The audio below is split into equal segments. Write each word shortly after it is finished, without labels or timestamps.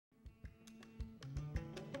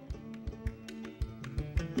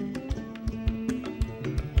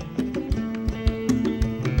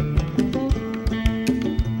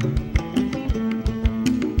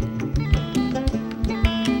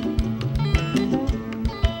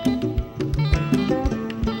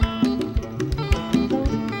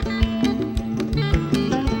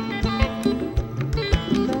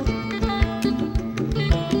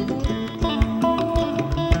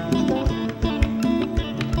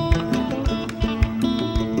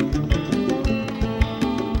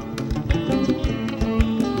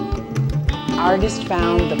artist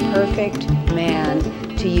found the perfect man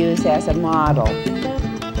to use as a model.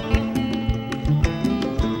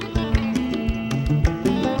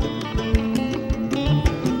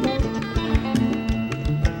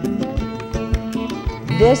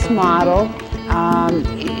 This model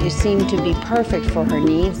seemed to be perfect for her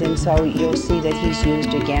needs, and so you'll see that he's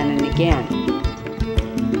used again and again.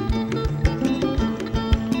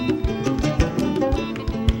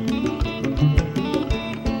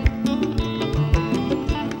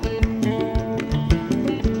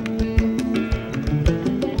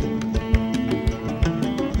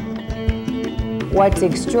 What's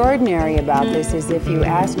extraordinary about this is if you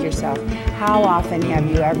ask yourself, how often have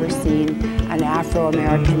you ever seen an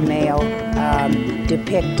Afro-American male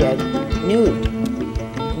depicted nude?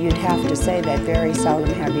 You'd have to say that very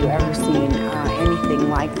seldom have you ever seen anything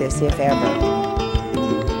like this, if ever.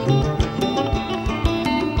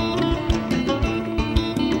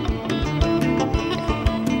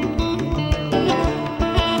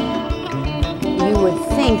 You would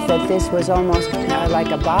think that this was almost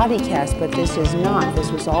like a body cast, but this is not.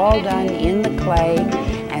 This was all done in the clay,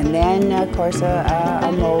 and then, of course,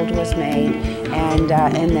 a mold was made, and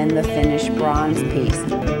then the finished bronze piece.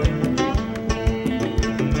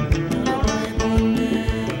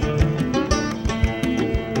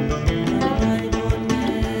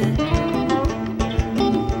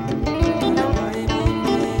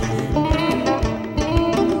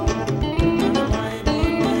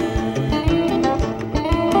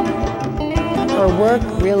 Her work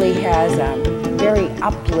really has a very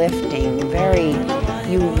uplifting,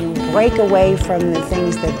 you break away from the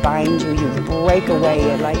things that bind you. You break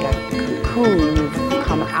away like a cocoon. You've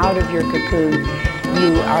come out of your cocoon.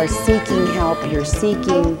 You are seeking help. You're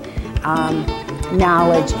seeking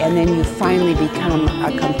knowledge, and then you finally become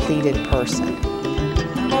a completed person.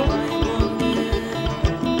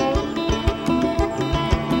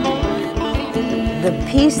 The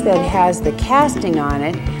piece that has the casting on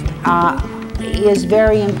it is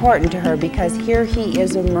very important to her, because here he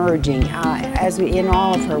is emerging, as in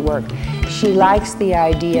all of her work. She likes the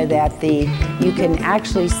idea that you can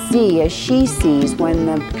actually see, as she sees when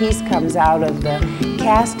the piece comes out of the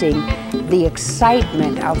casting, the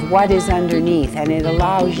excitement of what is underneath, and it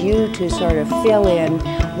allows you to sort of fill in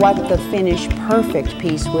what the finished perfect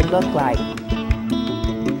piece would look like.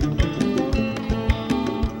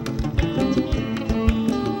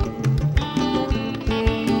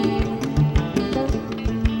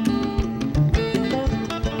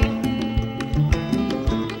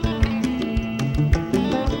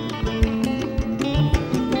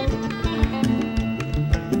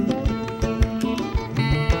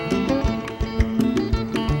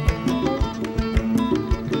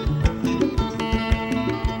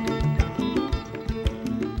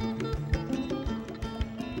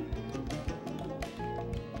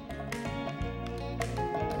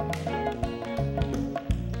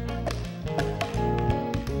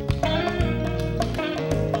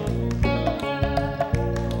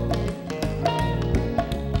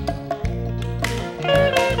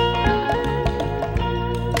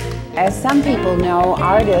 As some people know,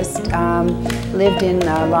 Artis lived in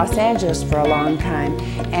Los Angeles for a long time,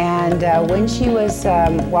 and when she was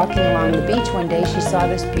walking along the beach one day, she saw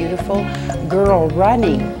this beautiful girl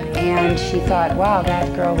running, and she thought, wow,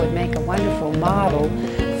 that girl would make a wonderful model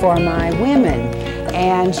for my women.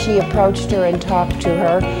 And she approached her and talked to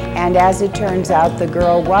her, and as it turns out, the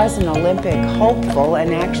girl was an Olympic hopeful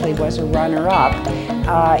and actually was a runner-up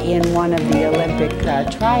in one of the Olympic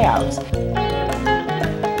tryouts.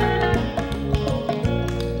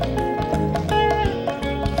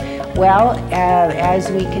 Well, as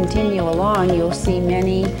we continue along, you'll see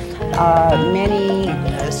many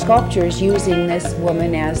sculptures using this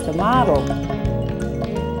woman as the model.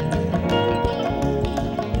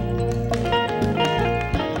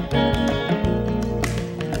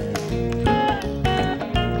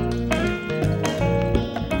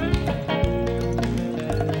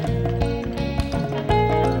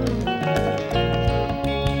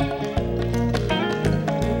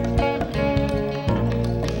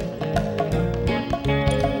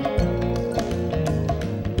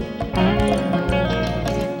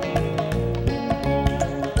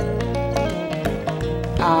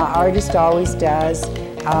 Artist always does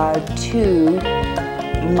 2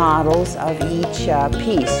 models of each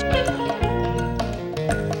piece.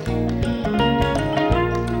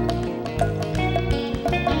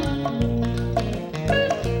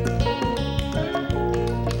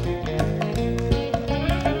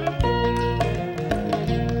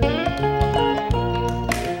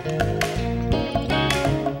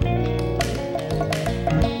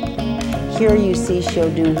 Here you see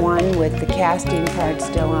she'll do one with the casting part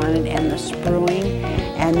still on it and the spruing,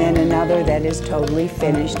 and then another that is totally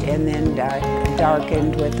finished and then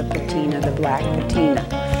darkened with the patina, the black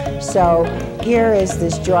patina. So here is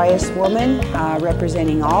this joyous woman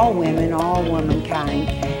representing all women, all womankind,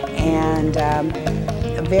 and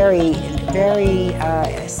very, very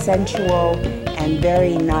sensual and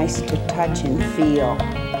very nice to touch and feel.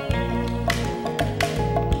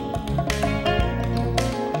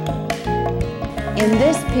 In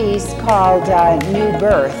this piece called New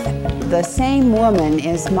Birth, the same woman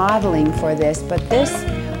is modeling for this, but this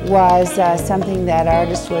was something that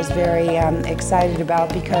Artis was very excited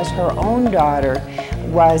about because her own daughter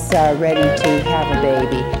was ready to have a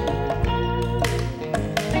baby.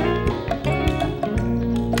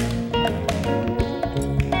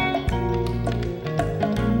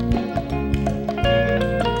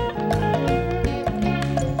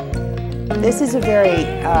 This is a very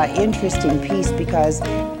interesting piece because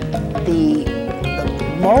the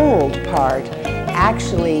mold part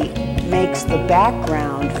actually makes the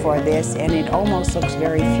background for this, and it almost looks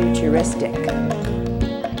very futuristic.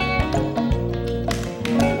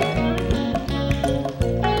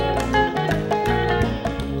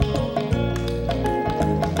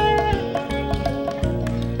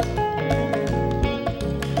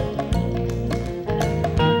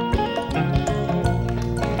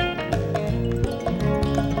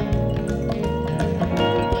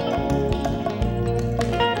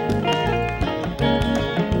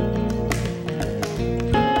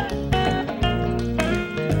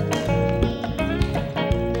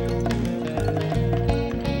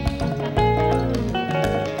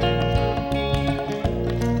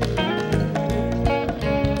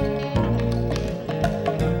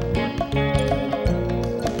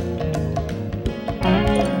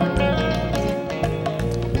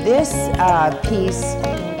 This piece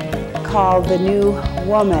called The New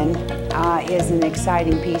Woman is an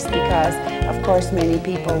exciting piece because, of course, many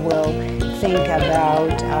people will think about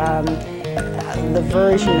the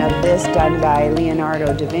version of this done by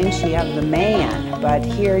Leonardo da Vinci of the man, but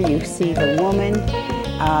here you see the woman.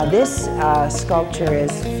 This sculpture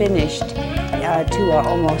is finished to an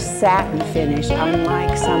almost satin finish,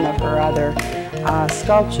 unlike some of her other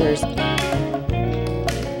sculptures.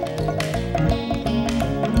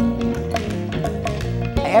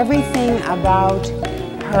 Everything about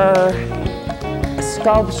her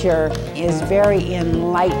sculpture is very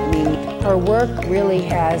enlightening. Her work really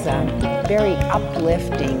has a very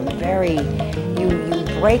uplifting, you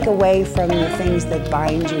break away from the things that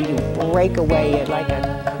bind you. You break away like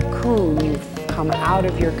a cocoon. You've come out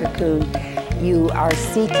of your cocoon. You are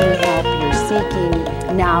seeking help, you're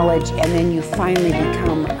seeking knowledge, and then you finally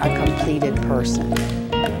become a completed person.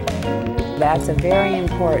 That's a very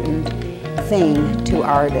important thing to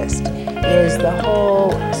artists, is the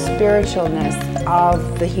whole spiritualness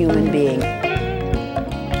of the human being.